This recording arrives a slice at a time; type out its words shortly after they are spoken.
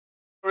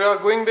Where are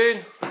you going, babe?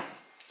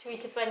 To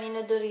eat a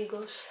panino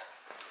Doritos.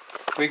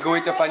 We go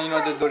eat a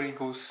panino de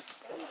Doritos.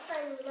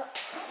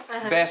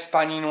 Best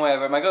panino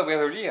ever. My god, we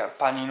have really a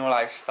panino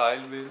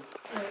lifestyle, babe.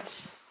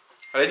 Yes.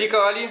 Ready,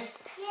 Carly?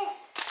 Yes.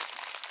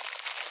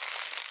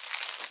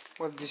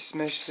 What this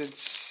message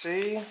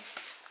say?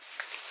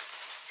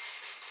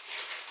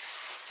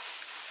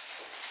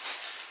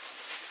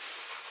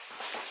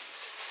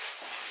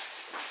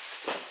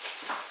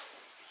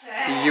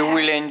 You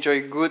will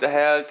enjoy good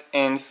health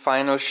and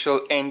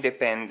financial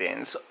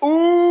independence.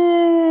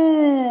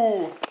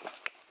 Ooh!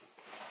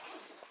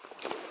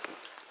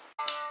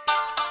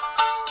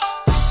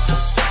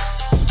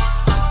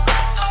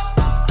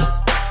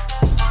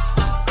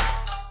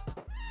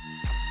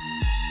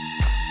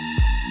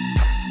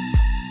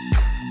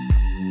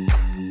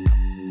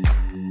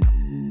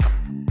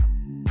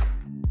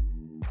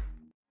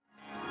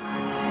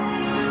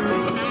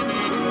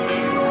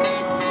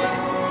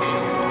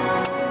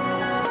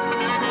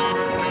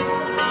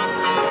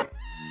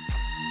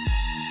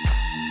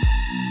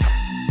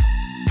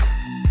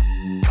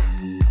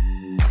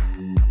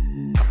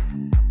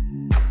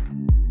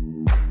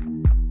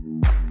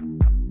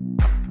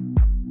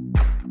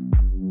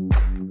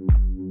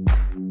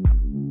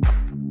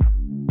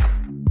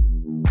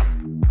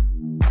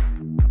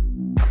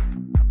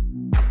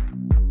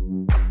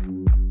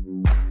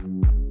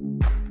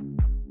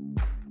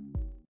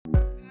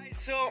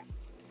 So,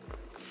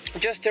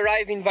 just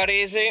arrived in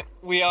Varese.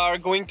 We are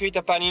going to eat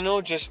a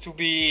panino just to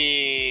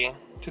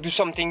do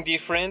something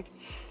different.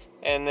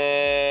 And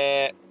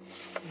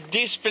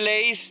this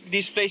place,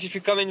 if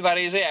you come in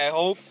Varese, I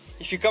hope,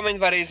 if you come in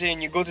Varese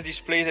and you go to this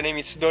place, the name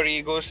is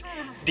Dorigos,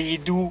 they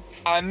do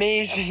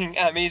amazing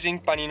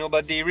panino,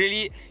 but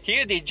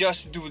here they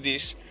just do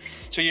this.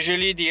 So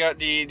usually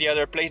the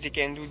other place they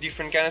can do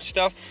different kind of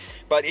stuff,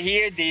 but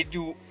here they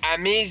do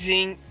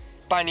amazing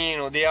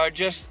panino. They are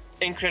just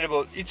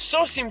incredible. It's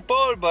so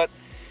simple, but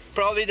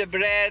probably the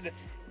bread,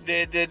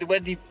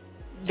 what they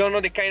don't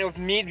know the kind of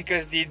meat,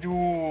 because they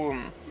do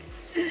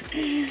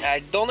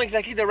I don't know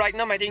exactly the right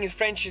name. I think in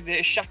French is the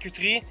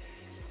charcuterie.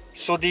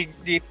 So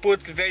they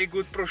put very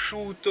good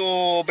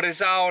prosciutto,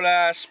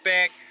 bresaola,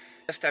 speck.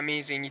 Just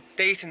amazing. It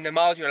tastes in the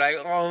mouth. You're like,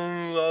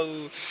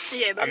 oh,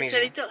 yeah, but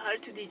amazing. It's a little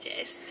hard to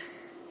digest.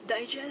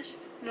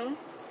 No?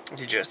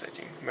 Digest, I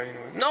think. But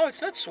anyway, no,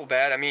 it's not so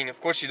bad. I mean, of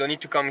course, you don't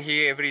need to come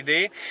here every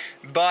day,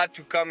 but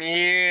to come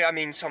here, I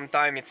mean,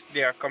 sometimes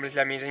they are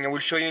completely amazing. I will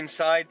show you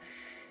inside.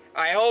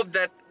 I hope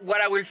that what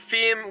I will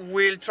film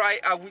will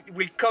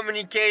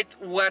communicate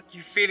what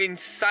you feel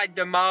inside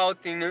the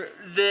mouth and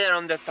there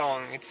on the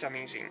tongue. It's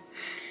amazing.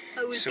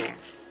 So,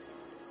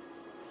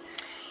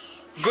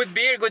 good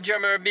beer, good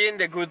German beer,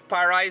 the good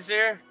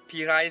Pariser,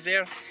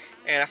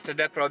 and after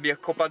that probably a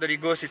Coppa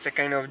Dorigos. It's a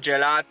kind of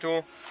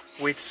gelato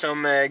with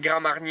some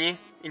Grand Marnier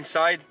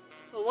inside.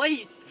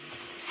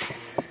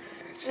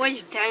 Why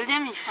you tell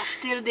them if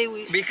after they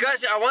will?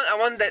 Because I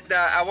want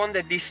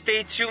that they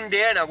stay tuned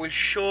there, and I will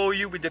show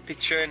you with the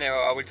picture, and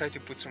I will try to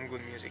put some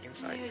good music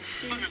inside.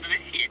 So,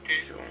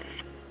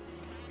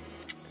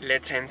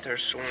 let's enter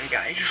soon,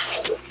 guys.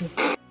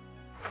 I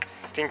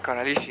think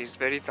Coralie, she's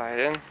very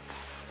tired.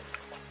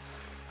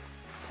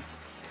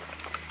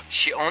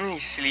 She only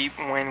sleeps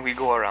when we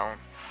go around,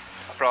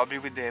 probably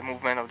with the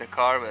movement of the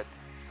car, but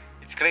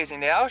it's crazy. In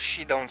the house,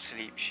 she don't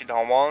sleep. She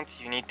don't want.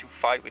 You need to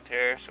fight with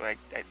her. So at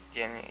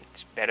the end,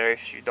 it's better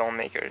if you don't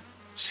make her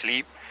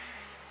sleep.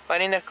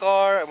 But in the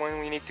car, when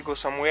we need to go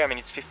somewhere, I mean,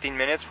 it's 15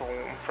 minutes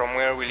from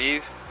where we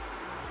live,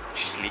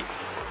 she sleeps.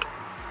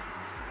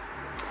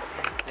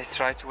 Let's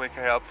try to wake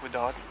her up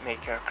without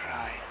make her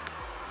cry.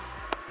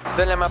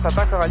 Donne la main à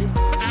papa, Coralie.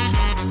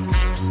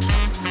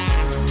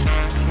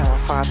 On va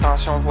faire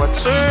attention aux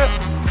voitures.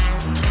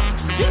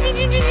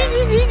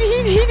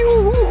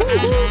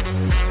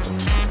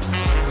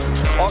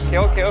 Ok.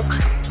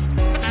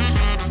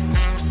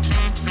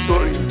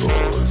 Dorigos.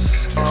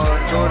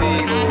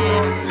 Dorigos.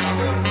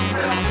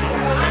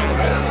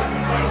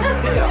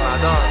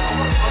 Madonna.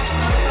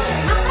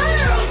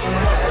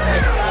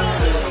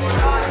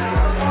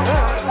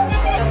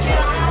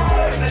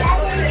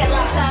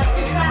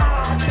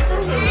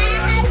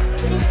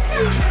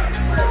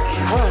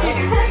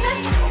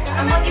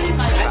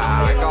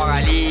 Ciao,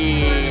 Coralie.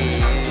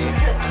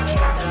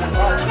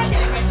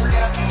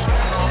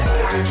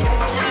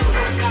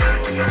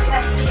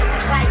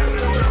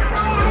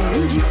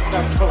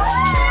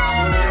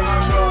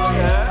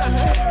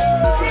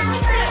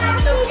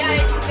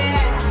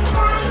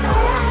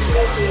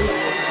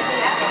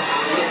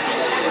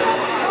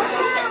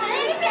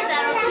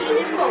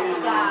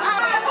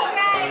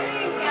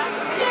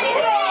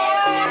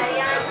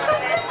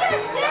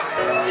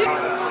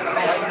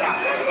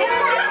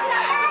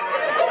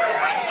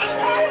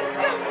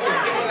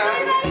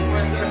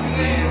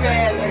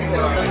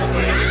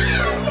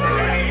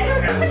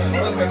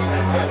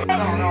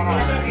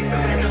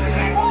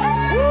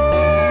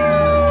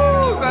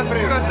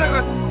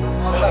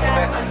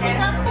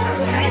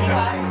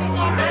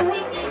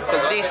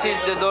 This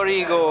is the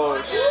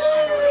Dorigos.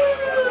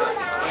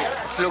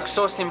 looks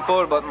so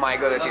simple, but my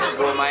god, it is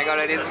good. My god,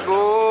 it is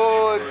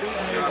good.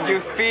 You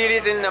feel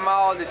it in the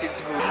mouth that it's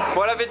good.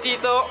 Buon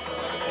appetito.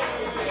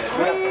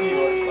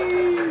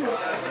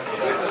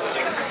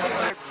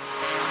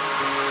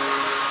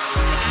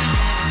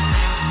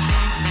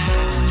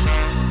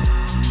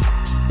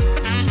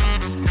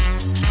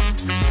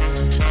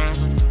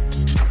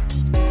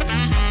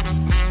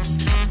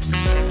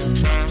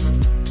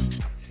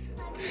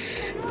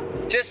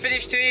 Just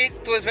finished to eat.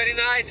 It was very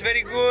nice,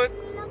 very good.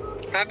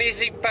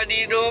 Amazing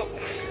panino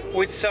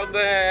with some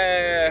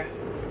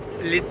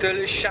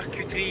little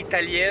charcuterie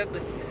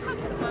italienne.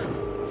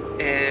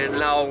 And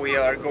now we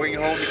are going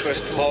home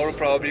because tomorrow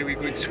probably we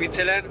go to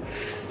Switzerland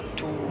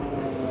to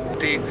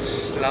take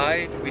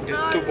slide with the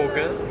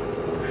toboggan.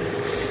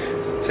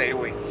 So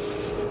anyway.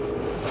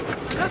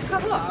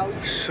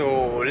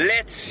 So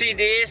let's see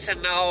this,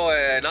 and now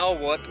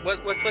what we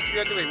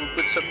are doing? We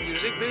put some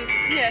music, babe?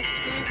 Yes,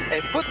 please.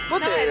 Hey, put No,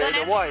 I don't the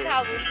have wire. the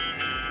cable.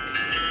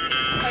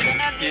 I don't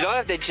have the... You don't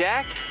have the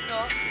jack?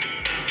 No.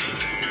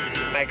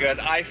 My god,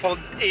 iPhone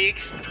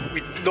X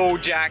with no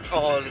jack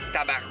on,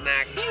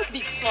 tabarnak. You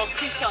big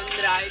focus on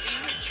driving.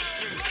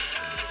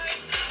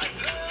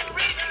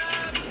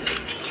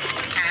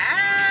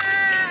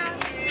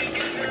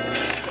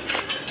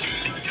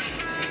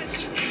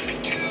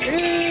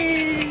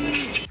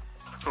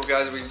 So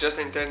guys, we just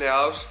entered the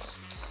house.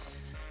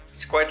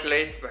 It's quite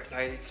late, but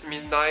like it's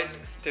midnight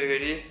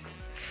 30.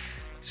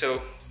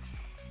 So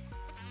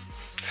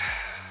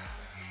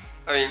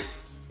I mean,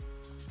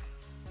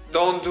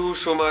 don't do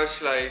so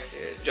much like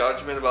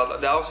judgment about that.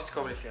 The house is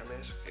completely a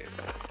mess, okay?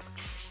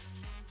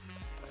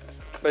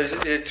 But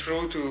it's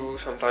true to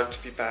sometimes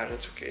to be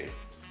parents, okay?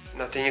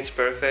 Nothing is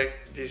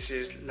perfect. This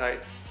is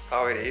like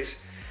how it is.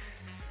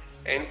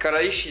 And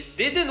Coralie, she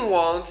didn't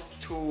want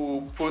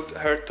to put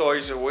her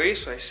toys away,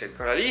 so I said,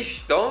 Coralie,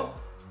 don't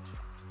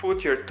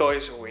put your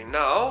toys away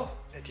now,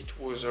 that it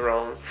was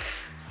around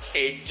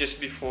 8 just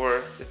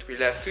before that we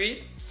left to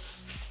eat.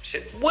 She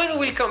said, when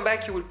we will come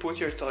back, you will put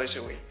your toys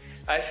away.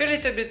 I feel a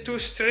little bit too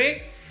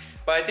strict,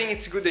 but I think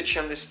it's good that she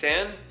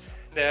understands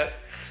that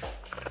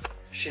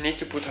she needs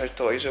to put her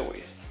toys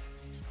away.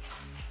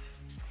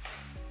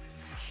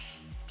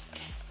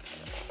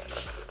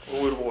 We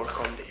will work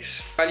on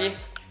this. Allez,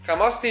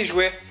 ramasse tes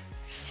jouets.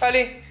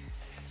 Allez.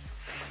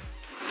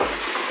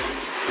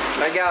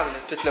 Regarde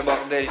tout le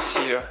bordel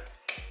ici là.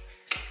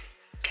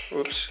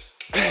 Oups.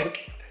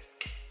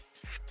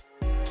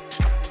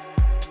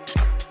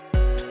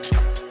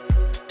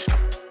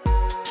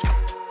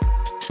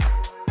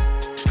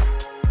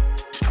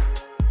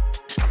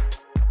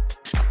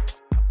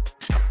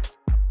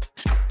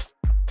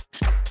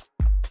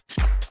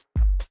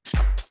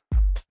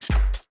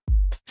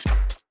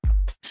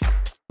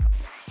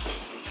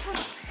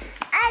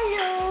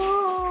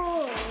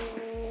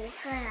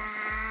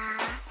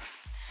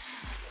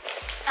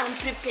 I'm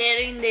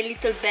preparing the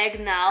little bag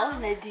now,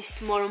 like this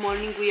tomorrow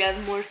morning we have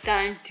more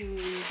time to...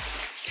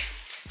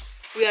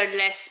 We are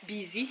less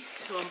busy,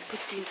 so I'm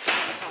putting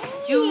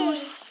some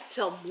juice,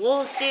 some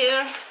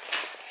water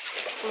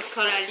for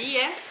Coralie,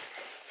 eh?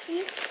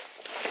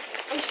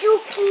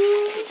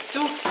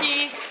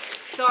 Suki,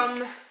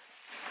 some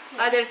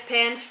other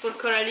pants for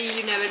Coralie,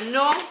 you never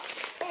know,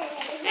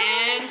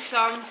 and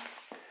some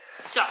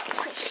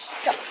socks.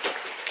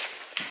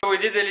 So we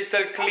did a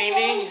little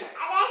cleaning.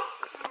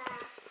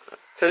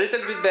 It's a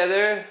little bit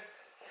better.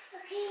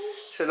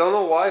 So I don't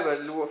know why, but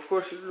of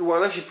course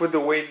Luana, she put the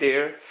weight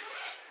there.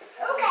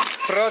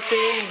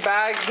 Protein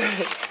bag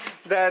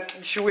that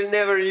she will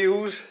never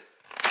use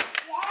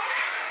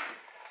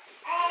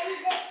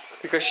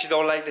because she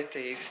don't like the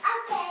taste.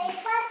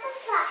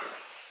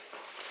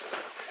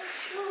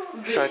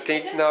 So I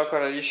think now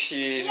Coralie,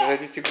 she is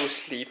ready to go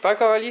sleep. Huh,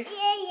 Coralie?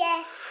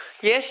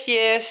 Yes.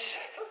 Yes.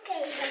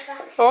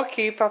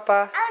 Okay,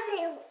 Papa.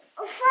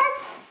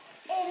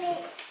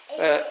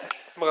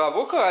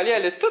 Bravo, Coralie,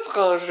 elle est toute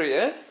rangée,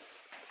 hein?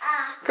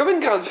 Comme une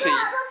grande fille.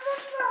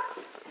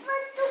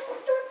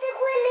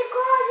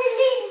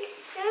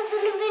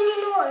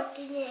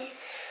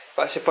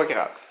 Bah, c'est pas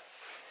grave.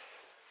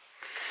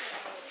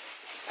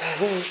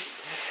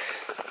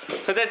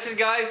 So that's it,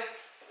 guys.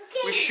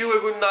 Wish you a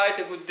good night,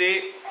 a good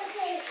day.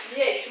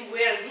 Yeah, you should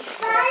wear this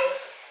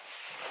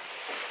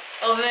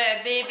of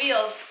a baby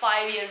of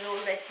 5 years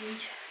old, I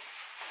think.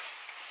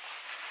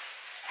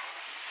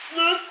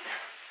 Look.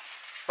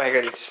 My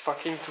god, it's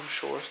fucking too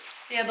short.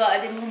 Yeah,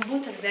 but the moon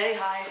boot are very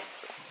high.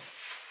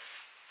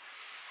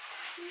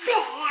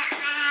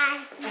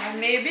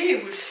 Maybe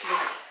it will slip.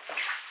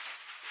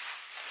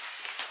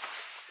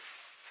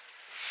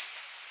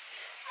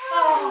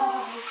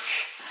 Oh.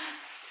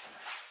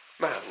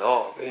 Man,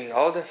 no, babe,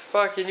 how the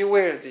fuck can you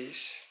wear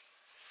this?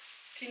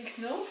 Think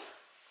no?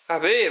 Ah,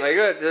 babe, my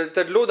god,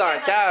 t'as de l'eau dans la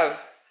cave.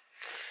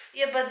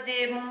 Yeah, but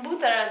the moon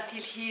boot are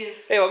until here.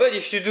 Hey, my god,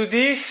 if you do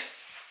this,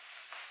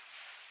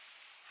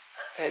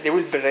 they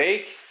will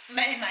break.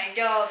 My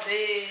god,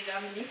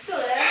 I'm little,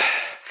 eh?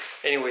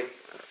 Anyway,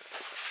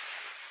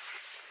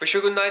 wish you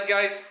a good night,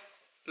 guys.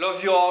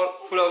 Love you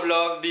all, full of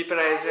love, be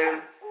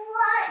present.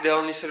 the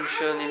only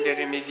solution in the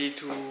remedy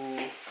to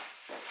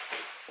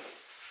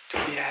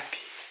be happy,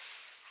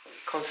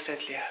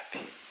 constantly happy.